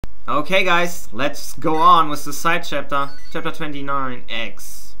Okay guys, let's go on with the side chapter, chapter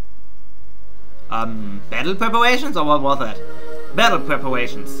 29X. Battle preparations, or what was that? Battle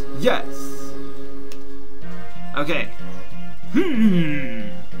preparations, yes! Okay.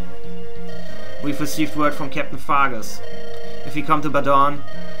 We've received word from Captain Fargus. If we come to Badon,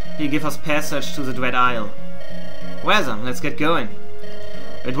 he'll give us passage to the Dread Isle. Well then, let's get going.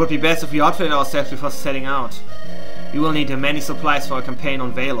 It would be best if we outfit ourselves before setting out. We will need many supplies for a campaign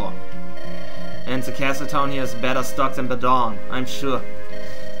on Valor. And the castle town here is better stocked than Badon, I'm sure.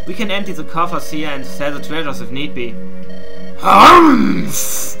 We can empty the coffers here and sell the treasures if need be.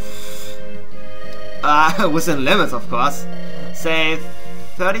 Within limits, of course. Say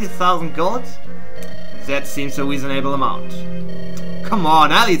 30,000 gold? That seems a reasonable amount. Come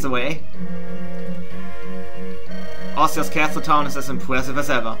on, I'll lead the way. Austria's castle town is as impressive as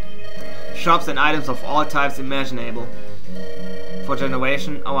ever. Shops and items of all types imaginable. For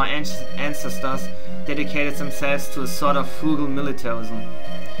generations, our ancestors dedicated themselves to a sort of frugal militarism.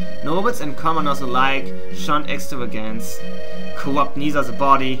 Nobles and commoners alike shunned extravagance, corrupt neither the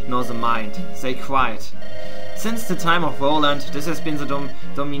body nor the mind. They cried. Since the time of Roland, this has been the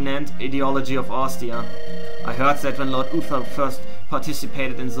dominant ideology of Austria. I heard that when Lord Uther first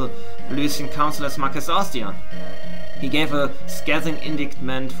participated in the Lycian Council as Marquess Austria. He gave a scathing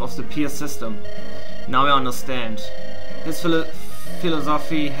indictment of the peer system. Now I understand. His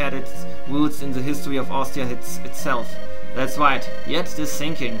philosophy had its roots in the history of Austria itself. That's right, yet this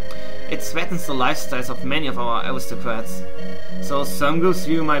thinking, it threatens the lifestyles of many of our aristocrats. So some groups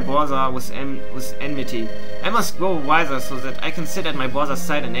view my brother with enmity. I must grow wiser so that I can sit at my brother's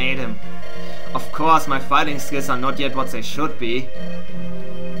side and aid him. Of course, my fighting skills are not yet what they should be.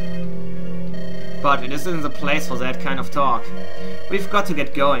 But it isn't the place for that kind of talk. We've got to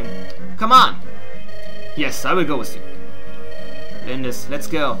get going. Come on! Yes, I will go with you. Lindis, let's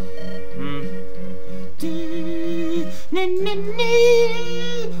go.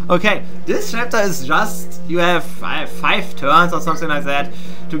 Okay, this chapter is just... you have 5 turns or something like that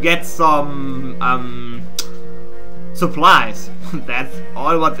to get some supplies. That's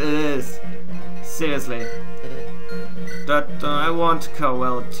all what it is. Seriously. But I want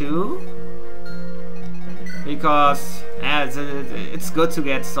Cowell too. Because it's good to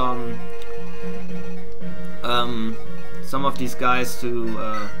get some of these guys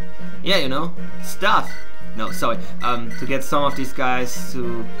to yeah, you know, stuff. No, sorry, to get some of these guys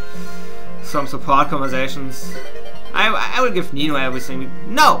to some support conversations. I will give Nino everything.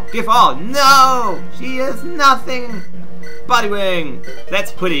 No, give all. No, she is nothing. Body wing.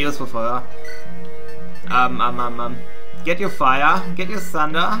 That's pretty useful for her. Get your fire, get your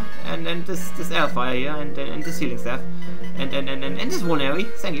thunder, and this air fire here, and this healing staff, and this vulnerary.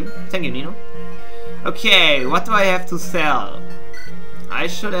 Thank you, Nino. Okay, what do I have to sell? I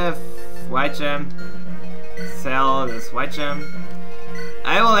should have white gem. Sell this white gem.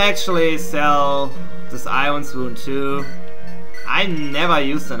 I will actually sell this iron swoon too. I never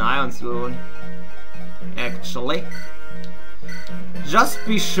used an iron swoon, actually. Just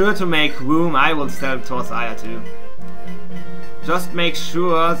be sure to make room. I will sell towards Aya too. Just make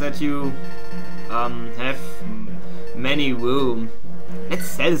sure that you have many room. Let's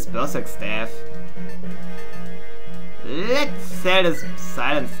sell this Berserk staff. Let's sell this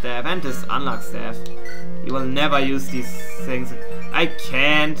Silent staff and this Unlock staff. You will never use these things. I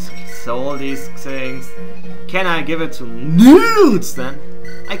can't sell these things. Can I give it to nerds then?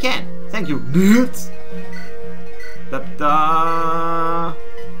 I can. Thank you, nerds.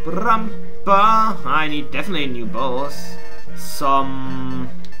 I need definitely new bows. Some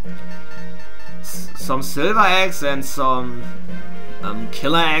silver axe and some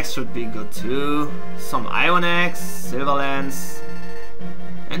killer axe should be good too. Some iron axe, silver lance,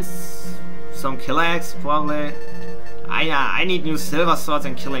 and some killer axe probably. I need new silver swords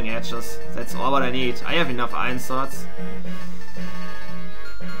and killing edges. That's all what I need. I have enough iron swords.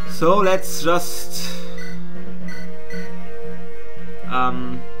 So let's just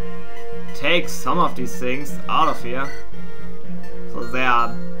take some of these things out of here. So they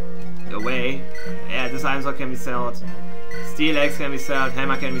are away. Yeah, this iron sword can be sold. Steel axe can be sold.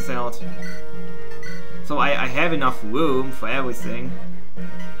 Hammer can be sold. So I have enough room for everything.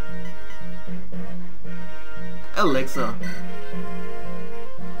 Elixir.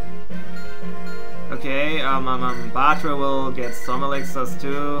 Okay, Batra will get some elixirs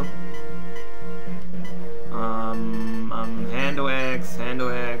too. Hando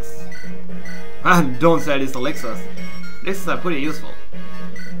axe. Don't sell these elixirs. These are pretty useful.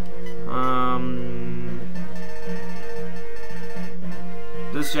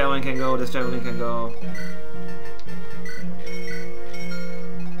 This javelin can go, this javelin can go.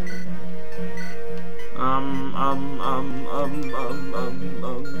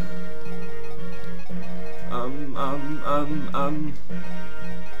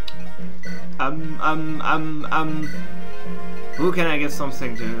 Who can I give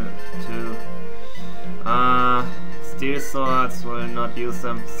something to? Steel swords, will not use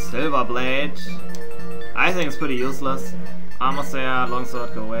them. Silver blade, I think it's pretty useless. Armor sayer,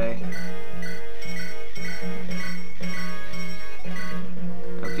 longsword, go away.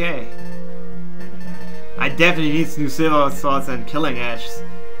 Okay. I definitely need new silver swords and killing edges.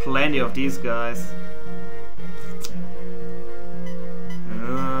 Plenty of these guys.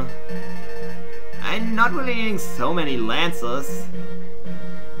 I'm not really needing so many lances.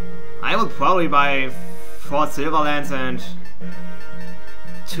 I will probably buy 4 silver lance and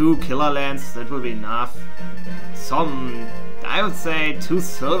 2 killer lance. That will be enough. I would say 2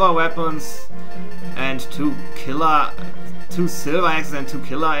 silver weapons and 2 silver axes and 2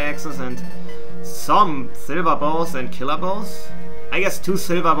 killer axes and some silver bows and killer bows. I guess 2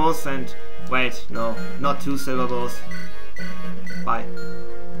 silver bows and wait, no, not 2 silver bows. Bye.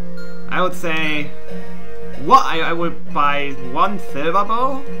 I would say what I would buy 1 silver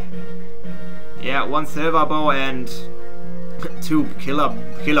bow. Yeah, 1 silver bow and 2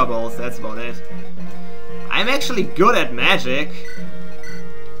 killer bows. That's about it. I'm actually good at magic.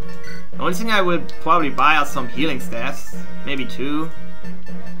 The only thing I will probably buy are some healing staffs, maybe 2.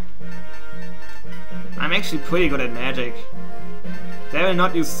 I'm actually pretty good at magic. They will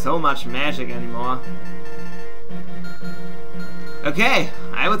not use so much magic anymore. Okay,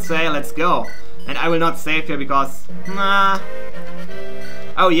 I would say let's go. And I will not save here because... nah.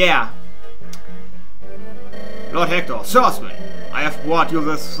 Oh yeah. Lord Hector, swordsman, I have brought you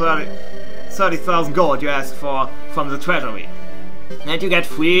this 30,000 gold you asked for from the treasury. And you get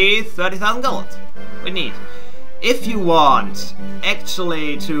free 30,000 gold. We need. If you want,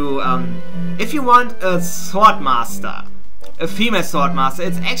 actually to... if you want a swordmaster, a female swordmaster,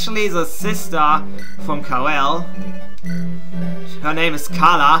 it's actually the sister from Karel. Her name is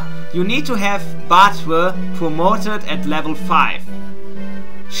Carla. You need to have Bartwe promoted at level 5.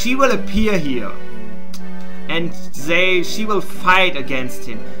 She will appear here. And she will fight against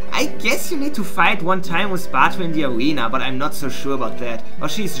him. I guess you need to fight one time with Bartwe in the arena, but I'm not so sure about that. Or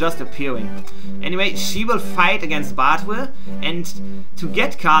she's just appearing. Anyway, she will fight against Bartwe, and to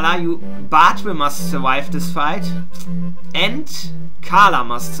get Carla, Bartwe must survive this fight, and Carla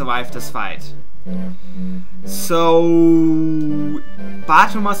must survive this fight. So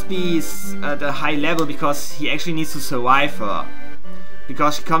Bartwe must be at a high level because he actually needs to survive her.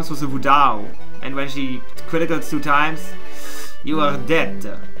 Because she comes with a Wudao. And when she criticals 2 times, you are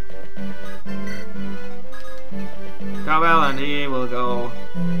dead. Karel and he will go.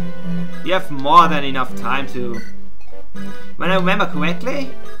 You have more than enough time to... When I remember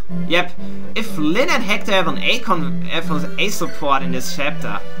correctly? Yep, if Lyn and Hector have an A support in this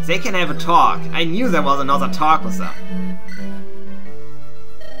chapter, they can have a talk. I knew there was another talk with them.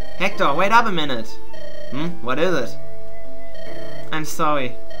 Hector, wait up a minute. What is it? I'm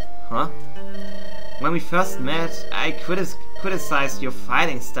sorry. Huh? When we first met, I criticized your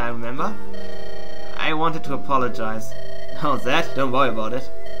fighting style, remember? I wanted to apologize. Oh, that? Don't worry about it.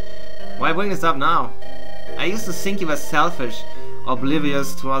 Why bring this up now? I used to think you were selfish,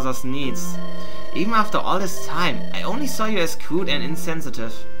 oblivious to others' needs. Even after all this time, I only saw you as crude and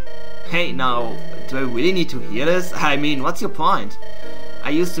insensitive. Hey, now, do I really need to hear this? I mean, what's your point?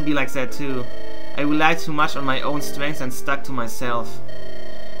 I used to be like that too. I relied too much on my own strength and stuck to myself.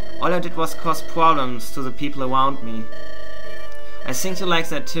 All I did was cause problems to the people around me. I think you like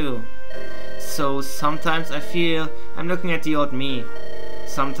that too. So sometimes I feel I'm looking at the old me.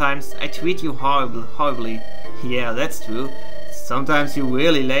 Sometimes I treat you horribly. Yeah, that's true. Sometimes you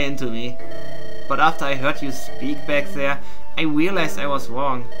really lay into me. But after I heard you speak back there, I realized I was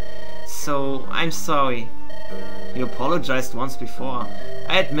wrong. So I'm sorry. You apologized once before.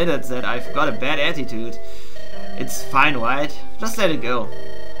 I admitted that I've got a bad attitude. It's fine, right? Just let it go.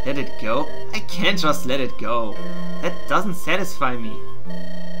 Let it go? I can't just let it go. That doesn't satisfy me.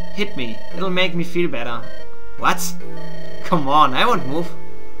 Hit me. It'll make me feel better. What? Come on, I won't move.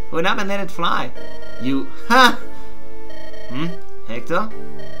 Run up and let it fly. You... Ha! Hector?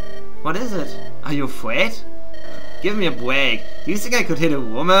 What is it? Are you afraid? Give me a break. Do you think I could hit a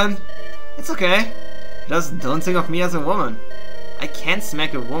woman? It's okay. Just don't think of me as a woman. I can't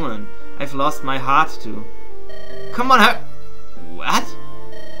smack a woman. I've lost my heart too. Come on, What?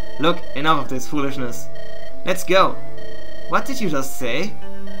 Look, enough of this foolishness. Let's go. What did you just say?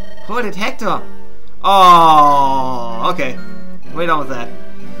 Hold it, Hector. Oh, okay. We're done with that.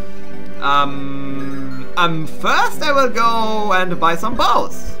 First I will go and buy some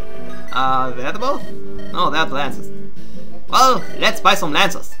bows. They're the both. Oh, that's lances. Well, let's buy some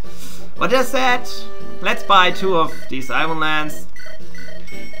lances. What is that? Let's buy 2 of these iron lance.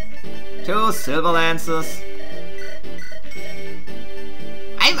 2 silver lances.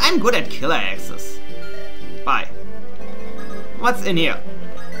 I'm good at killer axes. Buy. What's in here?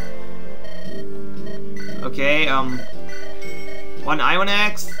 Okay, 1 iron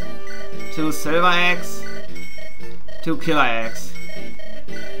axe, 2 silver axe, 2 killer axe.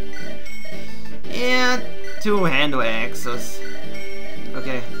 And 2 handle axes.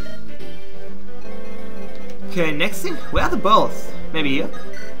 Okay. Okay, next thing. Where are the bows? Maybe here?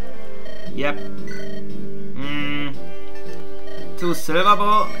 Yep. 2 silver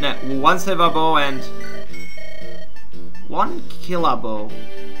bow. No, 1 silver bow and 1 killer bow.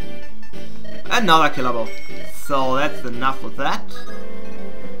 Another killer bow. So that's enough with that.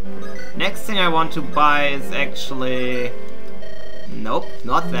 Next thing I want to buy is actually... Nope,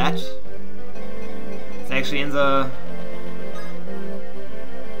 not that. It's actually in the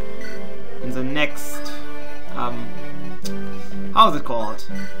next... how is it called?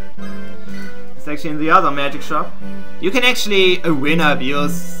 It's actually in the other magic shop. You can actually arena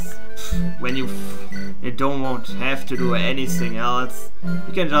abuse when you don't have to do anything else.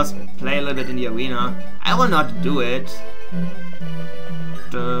 You can just play a little bit in the arena. I will not do it.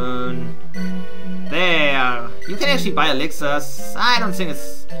 Dun. There. You can actually buy elixirs. I don't think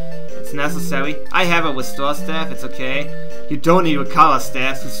it's necessary. I have a restore staff. It's okay. You don't need recover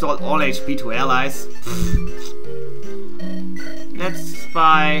staffs to restore all HP to allies. Let's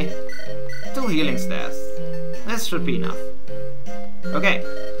buy 2 healing staffs. This should be enough. Okay.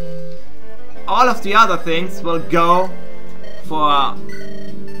 All of the other things will go for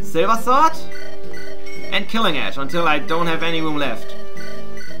silver sword and killing edge until I don't have any room left.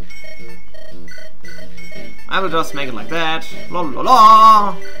 I will just make it like that. La la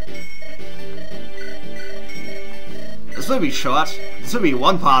la. This will be short. This will be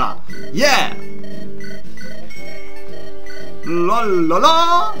 1-parter. Yeah. La la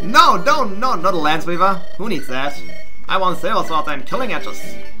la. No, don't. No, not a lance weaver. Who needs that? I want silver sword and killing edges.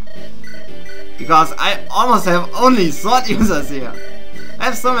 Because I almost have only sword users here. I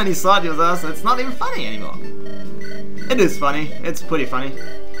have so many sword users, it's not even funny anymore. It is funny, it's pretty funny.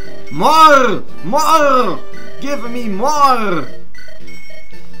 More! More! Give me more!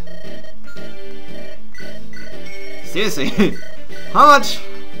 Seriously, how much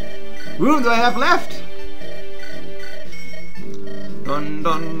room do I have left? Dun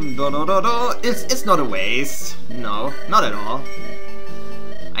dun dun dun dun dun. It's not a waste. No, not at all.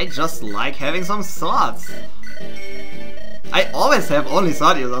 I just like having some swords. I always have only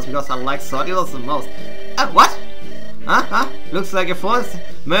sword users because I like sword users the most. What? Huh? Looks like your fourth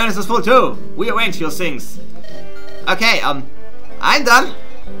Marinus is full too. Rearrange your things. Okay, I'm done.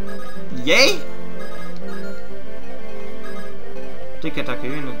 Yay!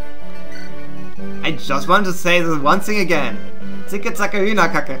 I just want to say this one thing again.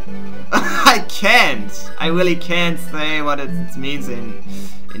 Kacke. I can't. I really can't say what it means in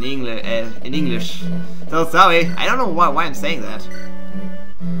English. So sorry. I don't know why I'm saying that.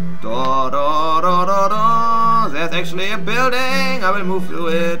 There's actually a building. I will move through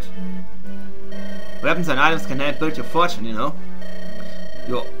it. Weapons and items can help build your fortune, you know.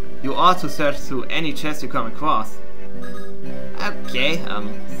 You ought to search through any chest you come across. Okay,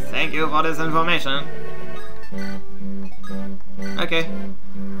 thank you for this information. Okay.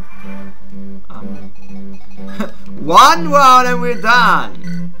 One round and we're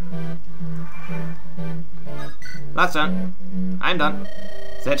done. Last turn. I'm done.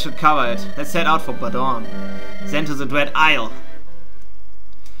 That should cover it. Let's head out for Badorn. Then to the Dread Isle.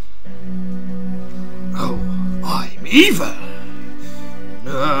 Oh, I'm evil.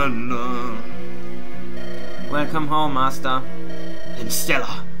 No. Welcome home, Master.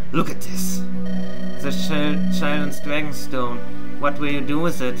 Stella, look at this. The Children's Dragonstone. What will you do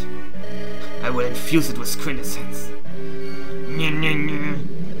with it? I will infuse it with quintessence.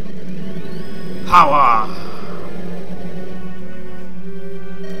 Power!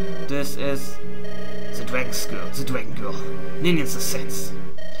 This is the Dragon Girl. Ninion's Essence.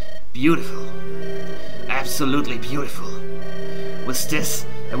 Beautiful. Absolutely beautiful. With this,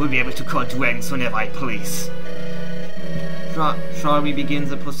 I will be able to call dragons whenever I please. Shall we begin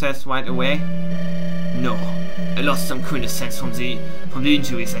the process right away? No. I lost some quintessence from the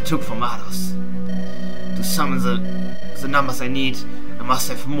injuries I took from others. To summon the numbers I need, I must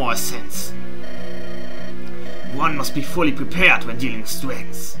have more sense. One must be fully prepared when dealing with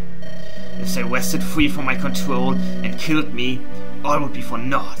dragons. If they wrested free from my control and killed me, all would be for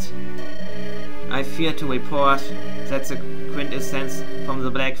naught. I fear to report that the quintessence from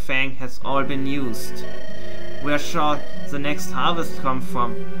the Black Fang has all been used. Where shall the next harvest come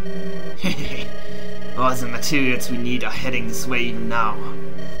from? All the materials we need are heading this way even now.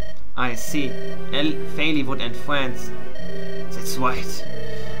 I see. Fairywood and friends. That's right.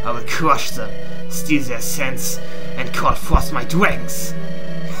 I will crush them, steal their scents, and call forth my dragons.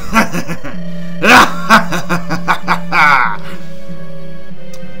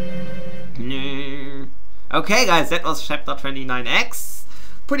 Okay guys, that was chapter 29X.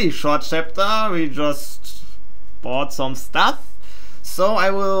 Pretty short chapter, we just bought some stuff. So I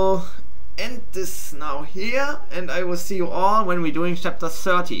will end this now here, and I will see you all when we're doing chapter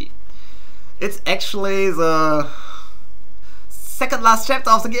 30. It's actually the second last chapter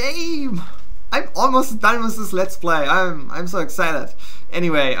of the game. I'm almost done with this let's play. I'm so excited.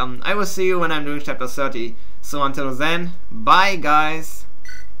 Anyway, I will see you when I'm doing chapter 30. So until then, bye guys.